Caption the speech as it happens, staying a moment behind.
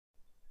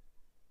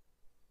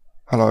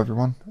Hello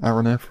everyone,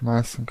 Aaron here from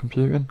Addison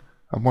Computing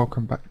and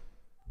welcome back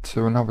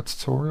to another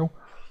tutorial.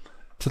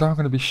 Today I'm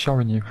going to be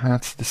showing you how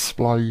to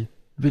display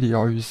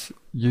videos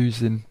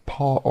using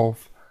part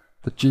of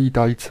the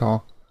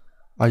GData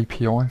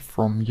API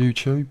from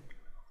YouTube.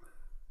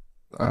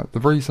 The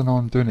reason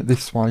I'm doing it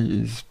this way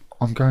is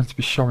I'm going to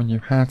be showing you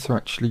how to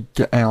actually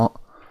get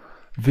out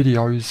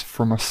videos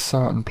from a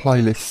certain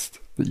playlist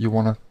that you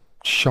want to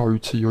show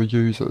to your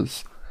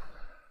users.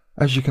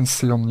 As you can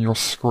see on your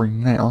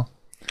screen now,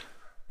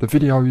 the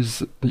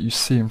videos that you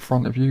see in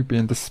front of you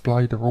being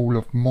displayed are all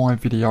of my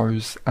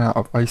videos out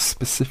of a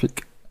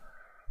specific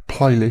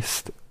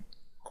playlist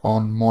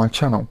on my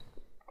channel.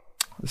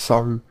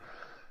 So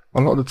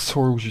a lot of the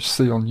tutorials you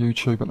see on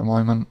YouTube at the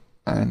moment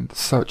and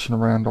searching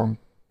around on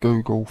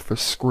Google for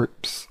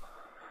scripts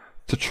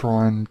to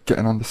try and get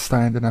an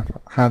understanding of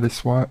how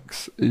this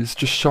works is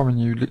just showing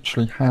you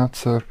literally how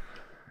to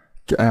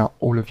get out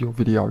all of your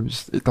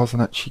videos. It doesn't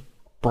actually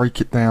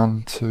break it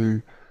down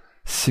to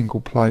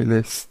single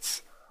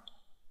playlists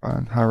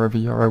and however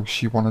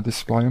else you want to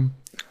display them.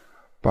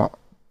 But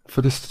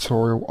for this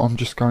tutorial I'm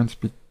just going to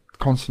be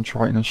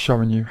concentrating and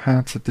showing you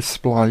how to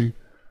display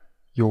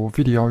your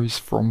videos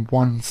from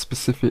one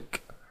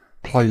specific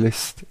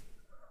playlist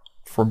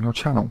from your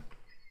channel.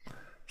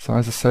 So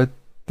as I said,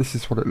 this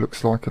is what it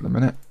looks like at the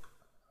minute,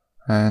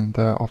 and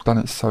I've done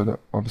it so that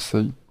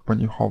obviously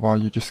when you hover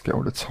you just get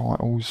all the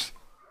titles.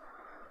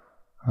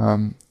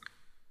 The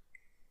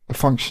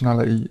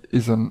functionality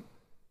isn't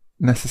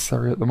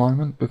necessary at the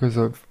moment because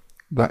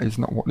that is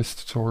not what this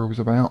tutorial is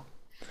about.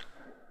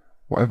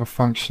 Whatever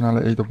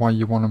functionality, the way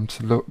you want them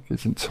to look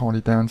is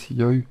entirely down to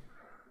you.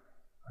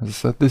 As I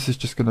said, this is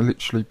just going to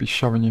literally be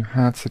showing you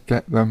how to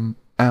get them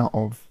out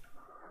of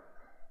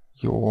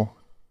your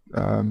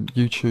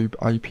YouTube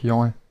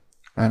API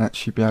and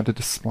actually be able to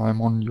display them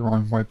on your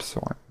own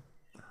website.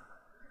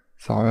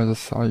 So as I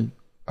say,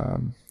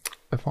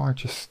 if I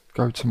just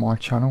go to my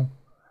channel,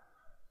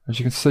 as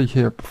you can see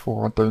here,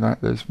 before I do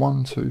that, there's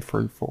 1, 2,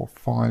 3, 4,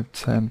 5,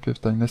 10,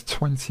 15, there's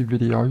 20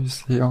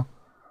 videos here.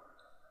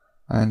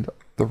 And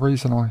the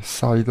reason I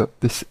say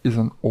that this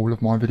isn't all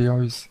of my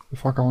videos,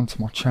 if I go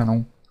onto my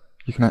channel,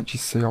 you can actually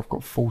see I've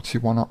got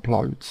 41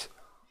 uploads.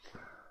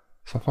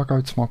 So if I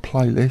go to my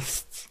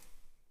playlists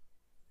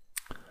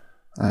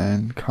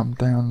and come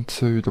down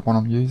to the one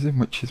I'm using,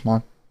 which is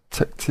my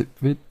tech tip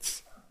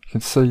vids, you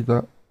can see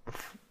that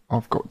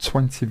I've got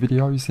 20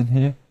 videos in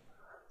here,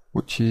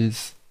 which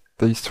is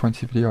these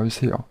 20 videos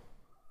here.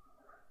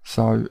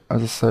 So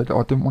as I said,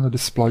 I didn't want to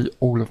display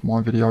all of my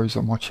videos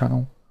on my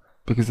channel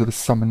because there's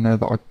some in there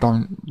that I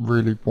don't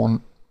really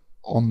want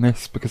on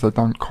this because they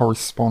don't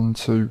correspond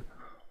to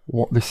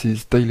what this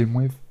is dealing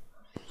with.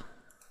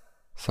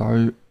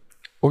 So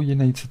all you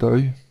need to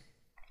do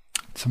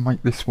to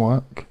make this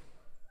work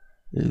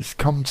is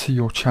come to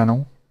your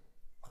channel,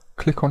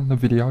 click on the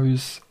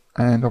videos,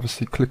 and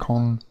obviously click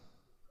on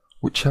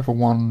whichever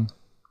one,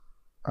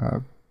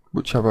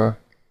 whichever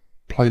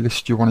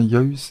playlist you want to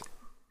use.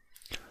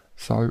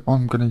 So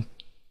I'm going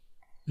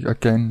to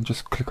again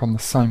just click on the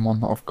same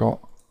one that I've got,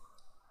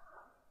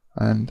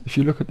 and if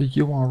you look at the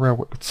URL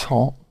at the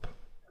top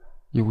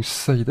you will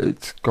see that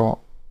it's got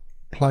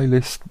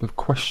playlist with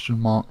question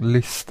mark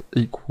list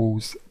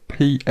equals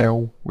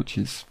PL, which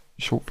is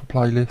short for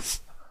playlist,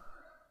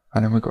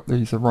 and then we've got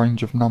these a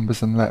range of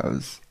numbers and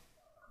letters.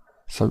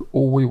 So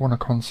all we want to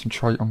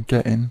concentrate on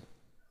getting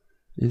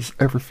is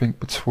everything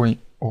between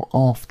or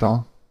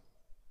after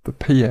the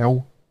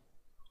PL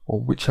or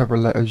whichever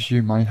letters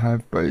you may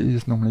have, but it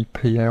is normally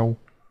PL,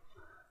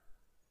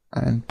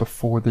 and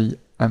before the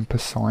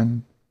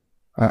ampersand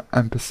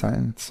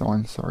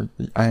sign, sorry,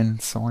 the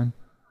and sign.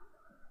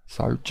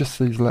 So just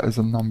these letters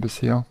and numbers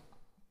here.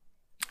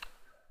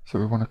 So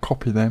we want to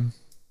copy them,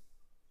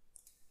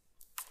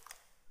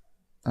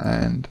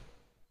 and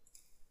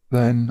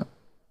then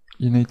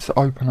you need to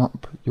open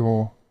up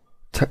your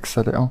text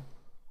editor.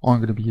 I'm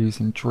going to be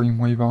using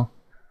Dreamweaver.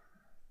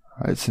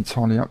 It's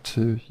entirely up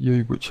to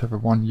you, whichever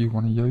one you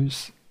want to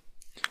use,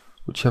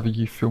 whichever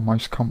you feel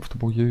most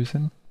comfortable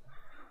using.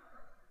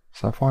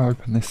 So if I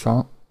open this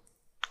up,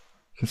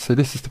 you can see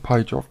this is the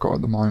page I've got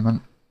at the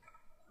moment.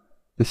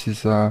 This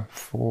is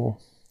for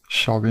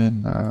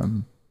showing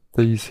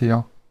these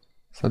here.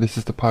 So this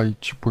is the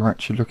page we're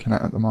actually looking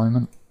at the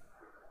moment.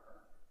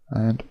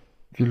 And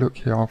if you look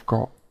here, I've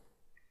got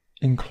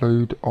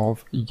include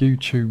of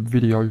YouTube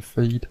video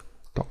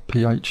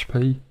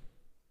feed.php.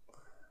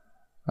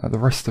 The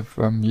rest of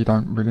them you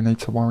don't really need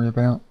to worry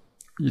about.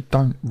 You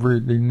don't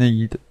really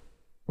need,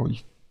 or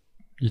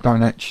you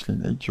don't actually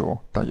need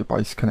your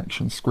database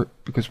connection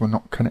script because we're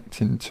not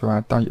connecting to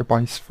our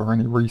database for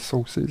any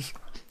resources.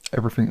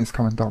 Everything is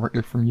coming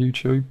directly from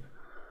YouTube.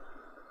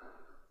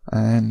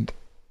 And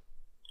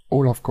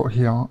all I've got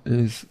here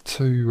is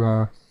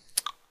I've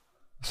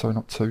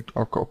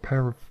got a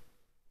pair of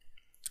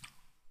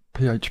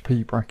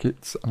PHP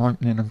brackets, an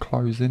opening and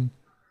closing,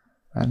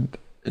 and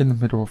in the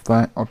middle of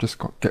that I've just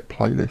got get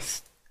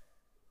playlist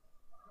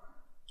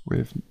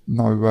with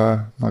no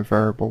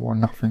variable or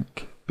nothing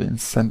being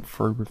sent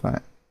through with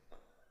that.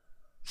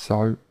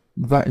 So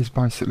that is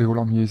basically all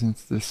I'm using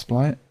to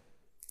display it.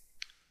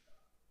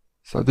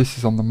 So this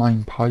is on the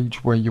main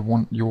page where you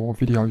want your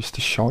videos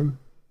to show,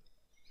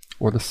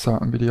 or the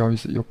certain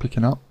videos that you're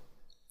picking up.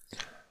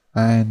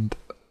 And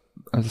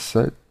as I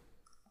said,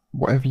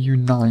 whatever you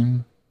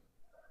name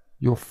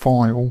your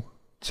file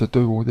to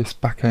do all this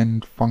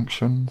back-end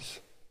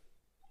functions,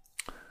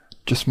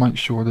 just make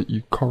sure that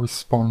you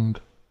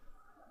correspond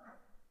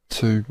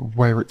to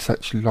where it's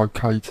actually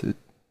located.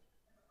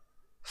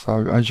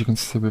 So as you can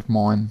see with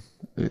mine,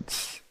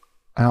 it's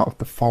out of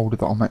the folder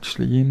that I'm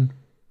actually in,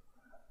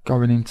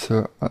 going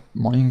into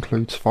my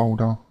includes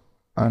folder,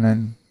 and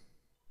then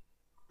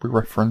we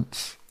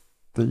reference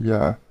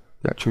the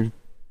actual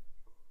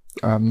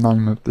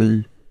name of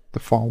the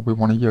file we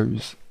want to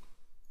use.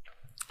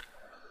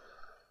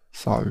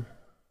 So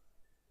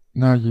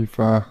now you've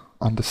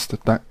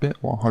understood that bit,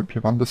 or I hope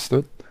you've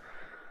understood,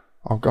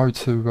 I'll go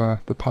to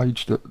the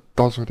page that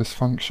does all this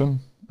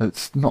function.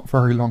 It's not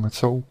very long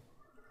at all,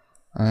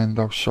 and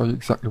I'll show you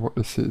exactly what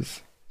this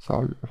is.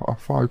 So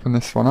if I open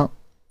this one up,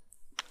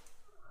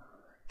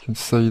 you can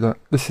see that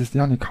this is the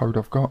only code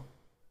I've got.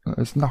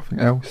 There's nothing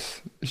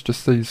else, it's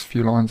just these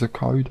few lines of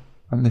code,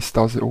 and this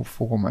does it all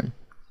for me.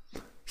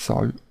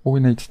 So all we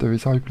need to do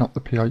is open up the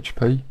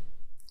PHP.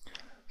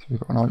 So we've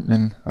got an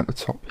opening at the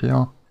top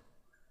here,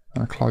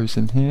 and a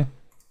closing here,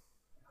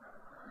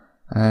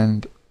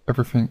 and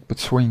everything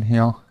between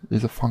here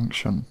is a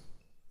function.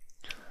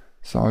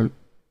 So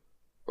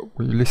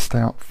we list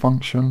out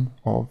function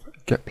of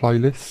get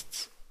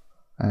playlists,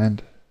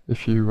 and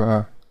if you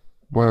were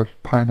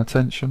paying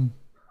attention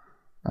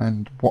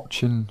and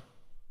watching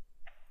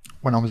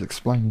when I was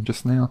explaining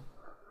just now,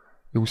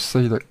 you'll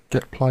see that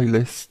get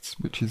playlists,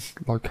 which is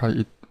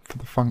located for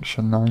the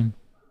function name,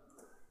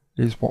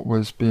 is what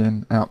was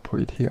being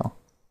outputted here,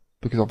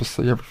 because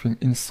obviously everything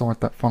inside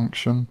that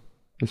function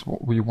is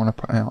what we want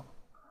to put out.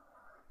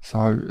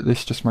 So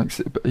this just makes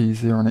it a bit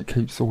easier, and it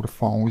keeps all the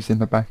files in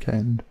the back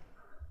end,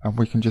 and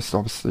we can just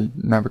obviously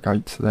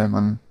navigate to them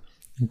and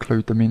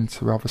include them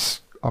into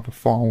other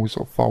files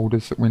or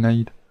folders that we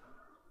need.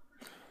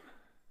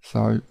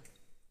 So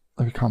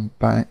if we come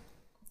back,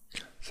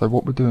 so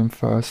what we're doing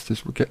first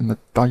is we're getting the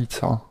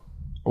data,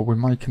 or we're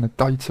making a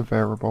data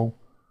variable,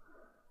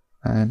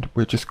 and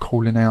we're just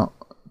calling out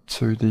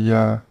to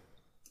the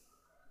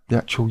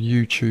actual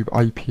YouTube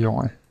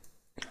API.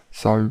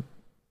 So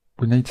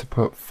we need to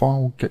put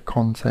file get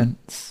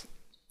contents,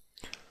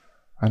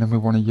 and then we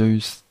want to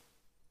use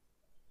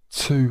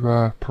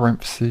two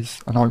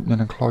parentheses, an opening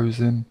and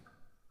closing,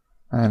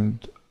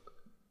 and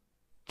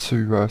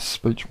two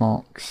speech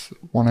marks,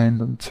 one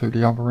end and two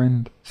the other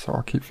end. So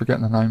I keep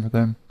forgetting the name of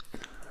them.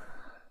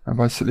 And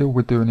basically all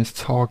we're doing is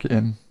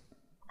targeting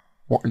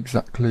what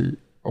exactly,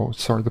 or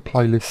sorry, the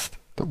playlist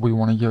that we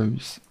want to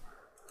use.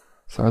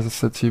 So as I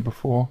said to you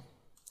before,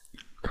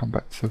 come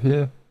back to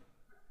here.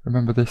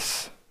 Remember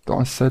this that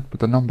I said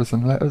with the numbers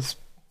and letters?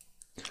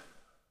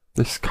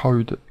 This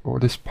code, or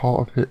this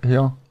part of it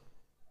here,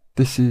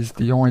 this is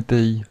the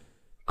ID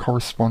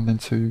corresponding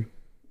to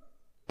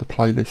the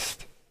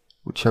playlist,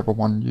 whichever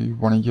one you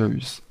want to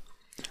use.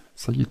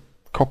 So you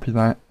copy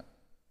that,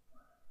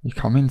 you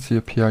come into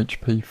your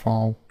PHP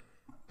file,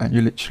 and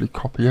you literally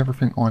copy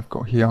everything I've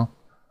got here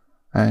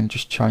and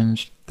just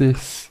change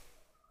this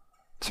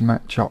to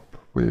match up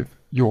with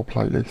your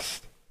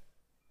playlist.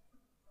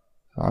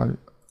 So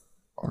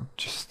I'll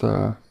just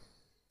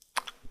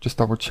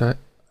double check.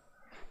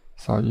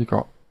 So you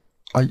got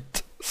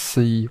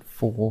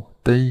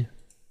 8C4D,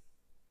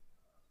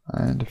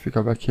 and if you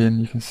go back in,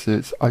 you can see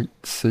it's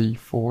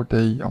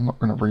 8C4D. I'm not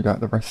going to read out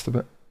the rest of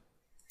it,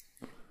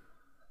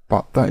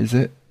 but that is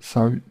it.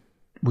 So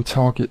we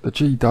target the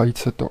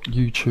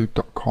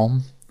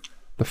gdata.youtube.com,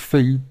 the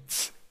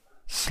feeds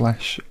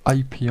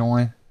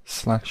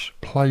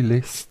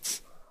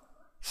 /API/playlists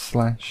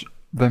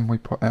 / then we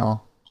put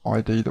our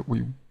ID that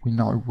we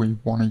know we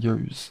want to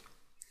use.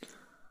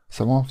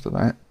 So after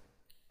that,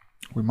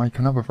 we make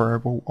another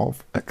variable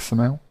of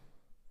XML,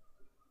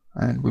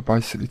 and we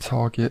basically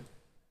target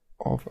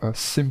of a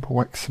simple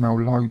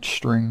XML load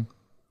string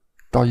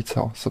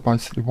data. So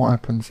basically what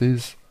happens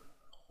is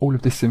all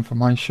of this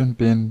information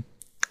being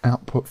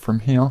output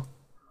from here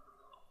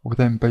will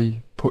then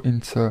be put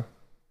into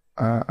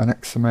an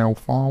XML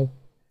file,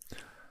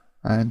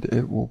 and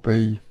it will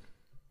be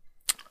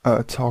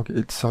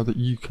targeted so that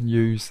you can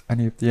use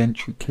any of the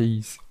entry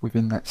keys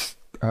within that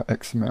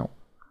XML.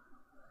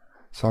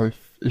 So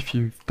if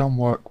you've done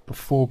work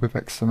before with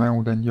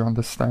XML, then you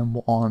understand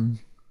what I'm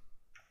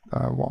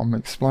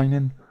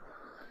explaining.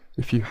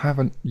 If you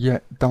haven't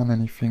yet done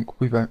anything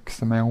with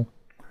XML,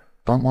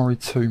 don't worry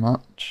too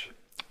much.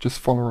 Just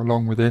follow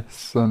along with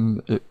this,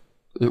 and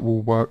it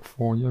will work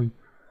for you.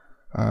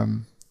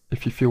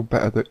 If you feel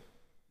better that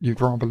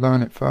you'd rather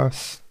learn it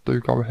first, do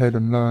go ahead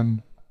and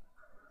learn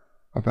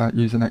about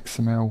using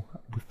XML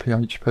with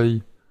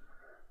PHP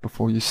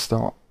before you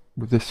start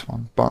with this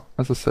one. But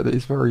as I said, it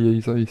is very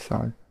easy.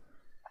 So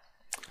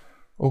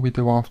all we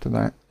do after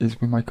that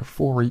is we make a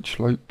for each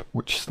loop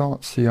which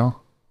starts here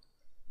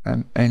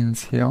and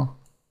ends here.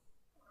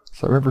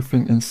 So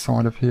everything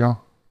inside of here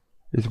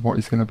is what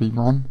is going to be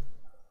run.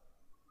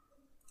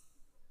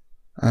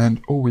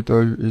 And all we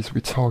do is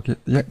we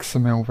target the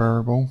XML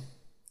variable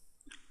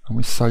and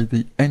we say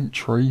the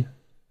entry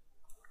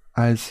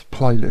as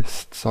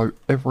playlist. So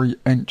every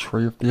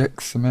entry of the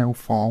XML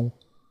file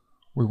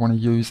we want to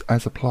use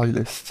as a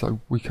playlist,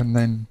 so we can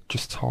then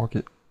just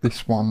target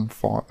this one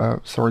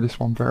this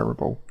one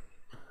variable.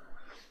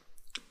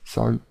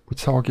 So we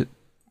target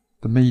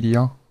the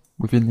media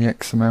within the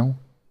XML.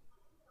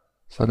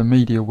 So the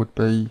media would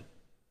be,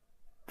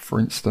 for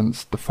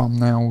instance, the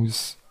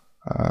thumbnails,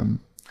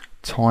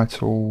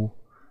 title,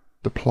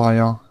 the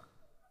player,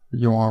 the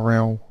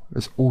URL.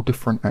 There's all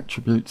different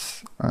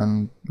attributes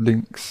and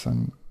links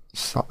and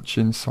such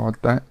inside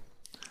that.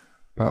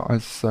 But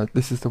as I said,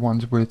 this is the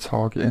ones we're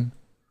targeting.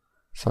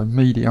 So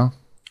media,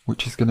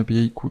 which is going to be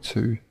equal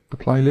to the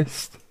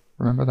playlist.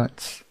 Remember,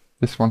 that's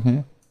this one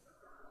here.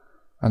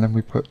 And then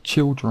we put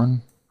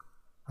children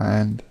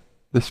and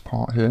this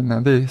part here. Now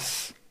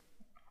this,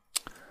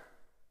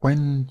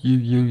 when you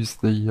use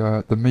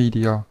the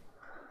media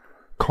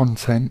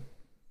content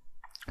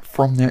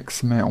from the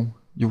XML,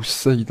 you'll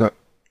see that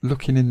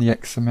looking in the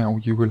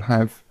XML you will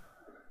have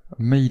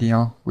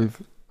media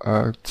with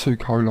a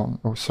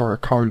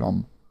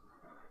colon.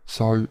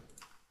 So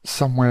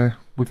somewhere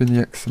within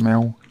the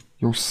XML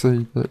you'll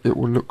see that it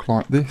will look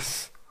like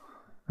this,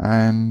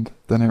 and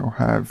then it will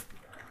have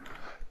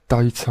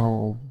data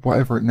or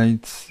whatever it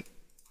needs.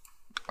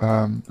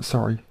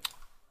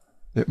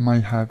 It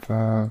may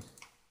have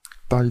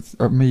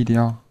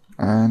media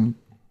and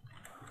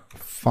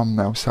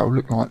thumbnail, so it'll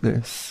look like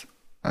this,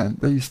 and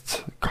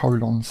these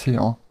colons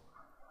here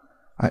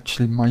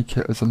actually make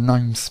it as a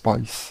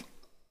namespace.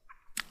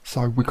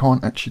 So we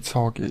can't actually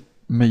target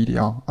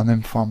media and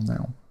then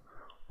thumbnail.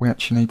 We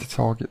actually need to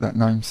target that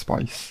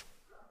namespace.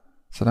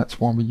 So that's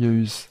why we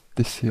use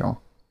this here.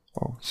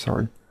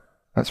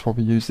 That's why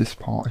we use this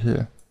part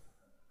here.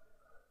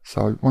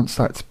 So once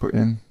that's put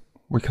in,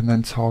 we can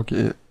then target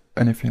it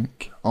anything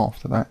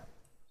after that.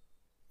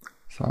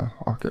 So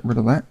I'll get rid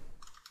of that.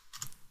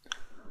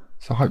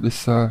 So I hope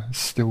this is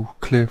still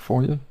clear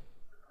for you.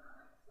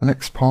 The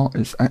next part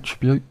is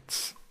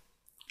attributes.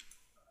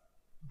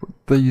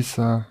 These,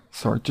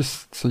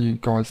 just so you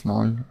guys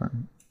know,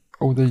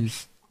 all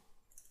these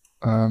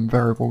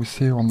variables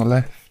here on the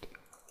left,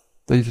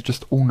 these are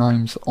just all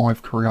names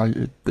I've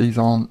created. These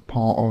aren't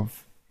part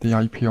of the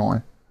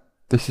API.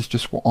 This is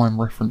just what I'm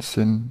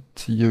referencing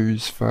to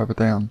use further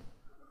down.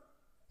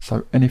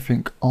 So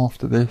anything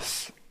after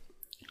this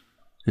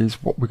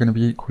is what we're going to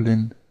be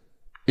equaling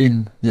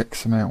in the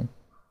XML.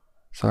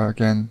 So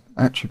again,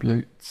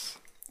 attributes,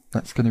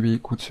 that's going to be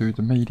equal to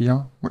the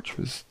media, which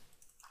was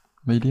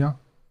media.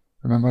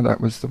 Remember, that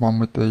was the one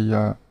with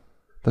the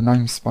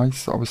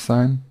namespace that I was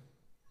saying.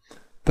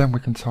 Then we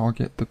can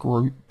target the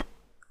group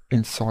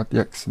inside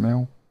the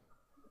XML.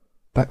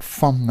 That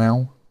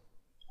thumbnail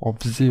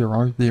of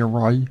 0, the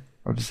array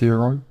of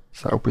 0,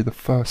 so that'll be the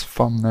first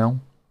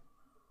thumbnail.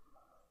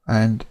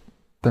 And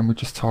then we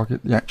just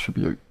target the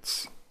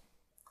attributes.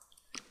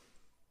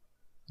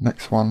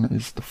 Next one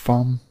is the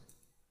thumb,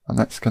 and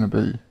that's going to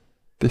be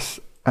this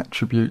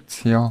attributes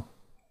here,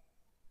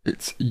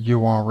 its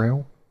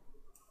URL.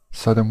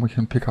 So then we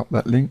can pick up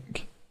that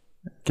link,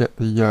 get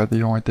the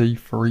ID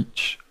for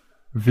each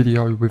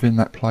video within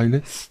that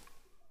playlist,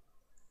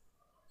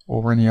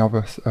 or any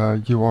other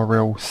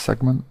URL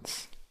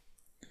segments.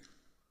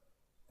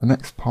 The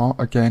next part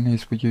again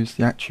is we use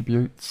the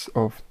attributes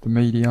of the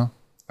media,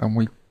 and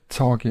we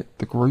target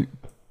the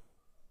group,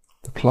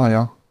 the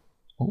player,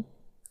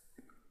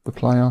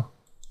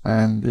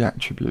 and the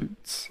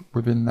attributes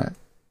within that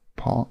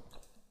part.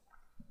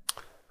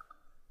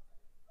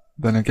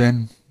 Then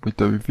again we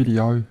do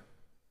video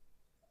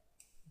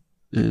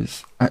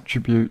is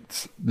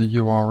attributes the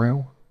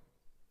URL,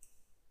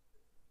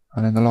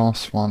 and then the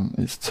last one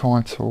is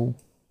title,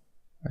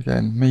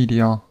 again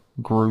media,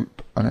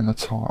 group, and then the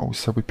title.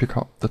 So we pick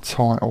up the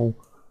title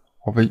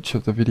of each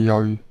of the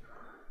videos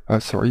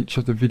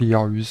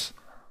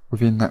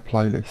within that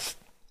playlist.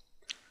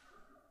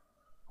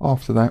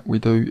 After that we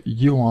do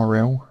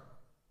URL,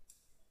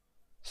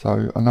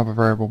 so another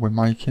variable we're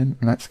making,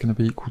 and that's going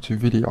to be equal to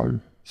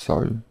video.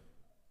 So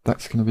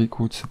that's going to be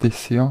equal to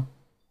this here.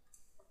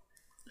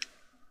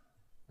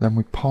 Then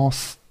we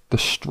pass the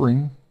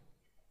string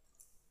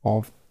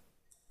of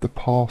the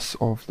pass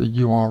of the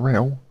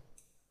URL.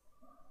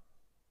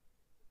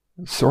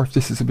 Sorry if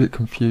this is a bit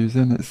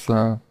confusing, it's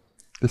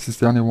this is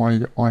the only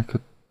way I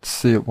could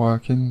see it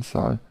working.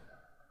 So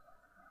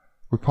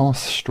we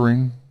pass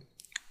string,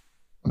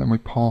 and then we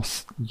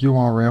pass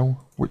URL,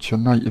 which are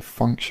native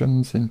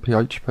functions in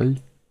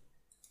PHP.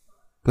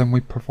 Then we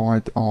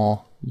provide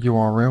our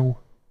URL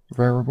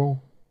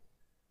variable,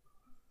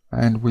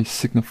 and we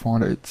signify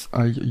that it's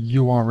a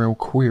URL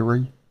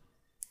query,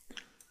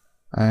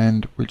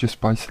 and we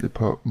just basically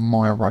put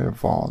my array of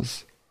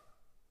vars.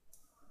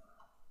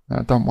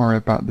 Now don't worry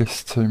about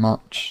this too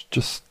much,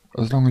 just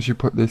as long as you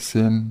put this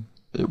in,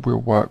 it will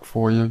work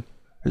for you.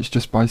 It's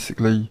just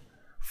basically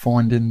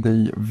finding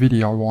the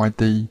video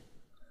ID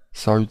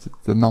so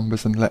the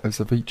numbers and letters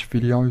of each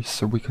video,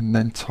 so we can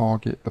then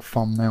target the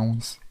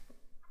thumbnails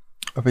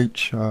of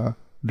each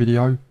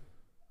video.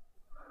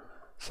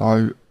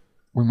 So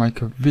we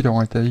make a vid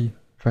ID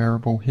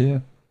variable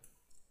here,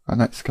 and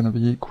that's going to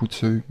be equal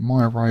to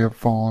my array of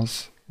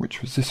vars,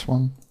 which was this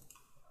one,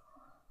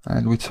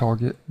 and we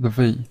target the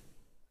V.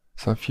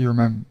 So if you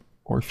remember,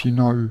 or if you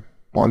know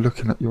by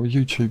looking at your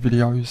YouTube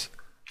videos,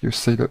 you'll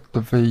see that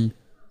the V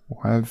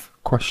will have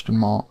question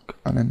mark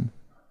and then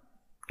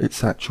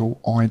its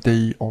actual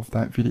ID of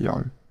that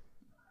video.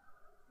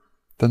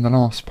 Then the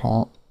last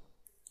part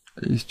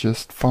is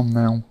just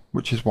thumbnail,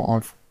 which is what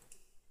I've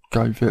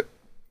gave it.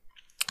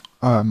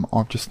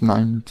 I've just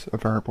named a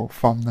variable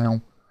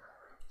thumbnail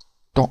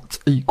dot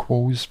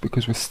equals,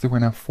 because we're still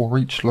in our for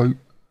each loop.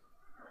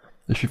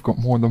 If you've got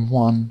more than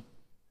one,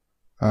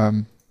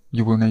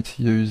 you will need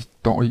to use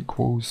dot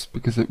equals,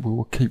 because it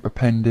will keep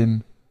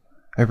appending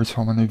every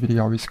time a new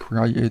video is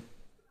created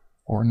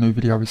or a new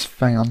video is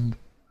found.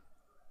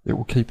 It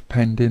will keep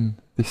appending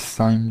this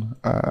same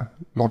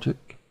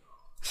logic.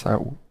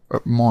 So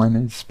mine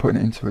is putting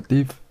it into a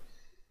div,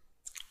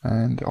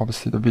 and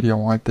obviously the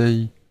video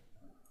ID,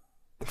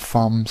 the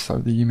thumb, so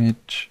the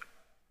image,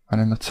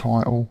 and then the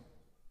title.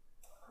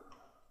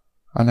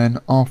 And then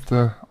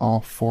after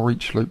our for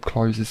each loop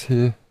closes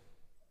here,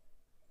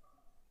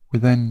 we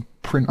then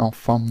print our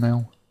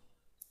thumbnail.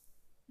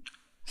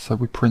 So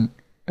we print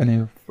any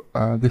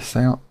of this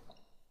out,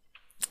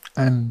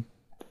 and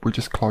we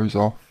just close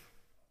off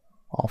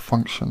our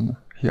function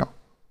here.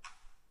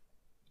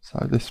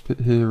 So this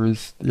bit here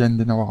is the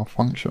ending of our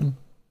function,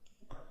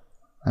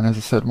 and as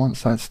I said,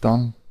 once that's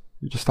done,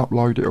 you just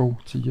upload it all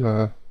to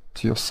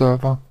your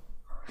server,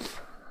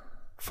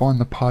 find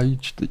the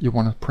page that you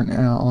want to print it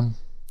out on,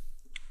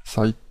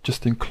 so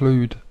just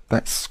include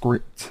that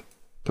script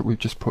that we've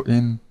just put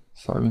in,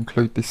 so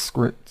include this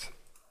script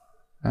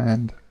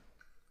and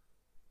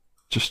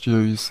just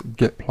use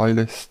get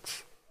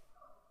playlists,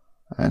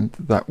 and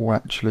that will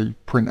actually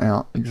print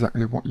out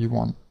exactly what you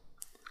want.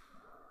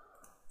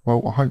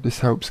 Well, I hope this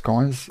helps,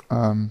 guys.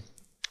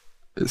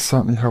 It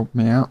certainly helped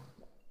me out.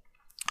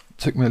 It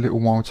took me a little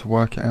while to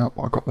work it out,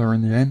 but I got there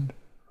in the end,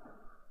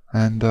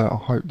 and I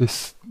hope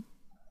this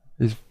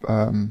is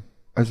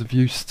as of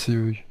use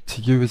to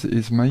you as it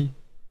is me.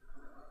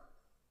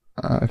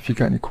 If you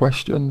get any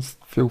questions,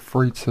 feel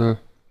free to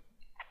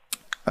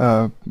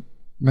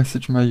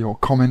message me or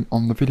comment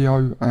on the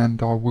video,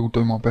 and I will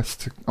do my best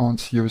to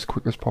answer you as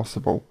quick as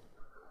possible.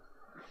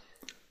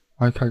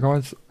 Okay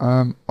guys,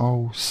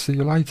 I'll see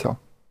you later.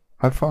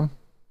 Have fun.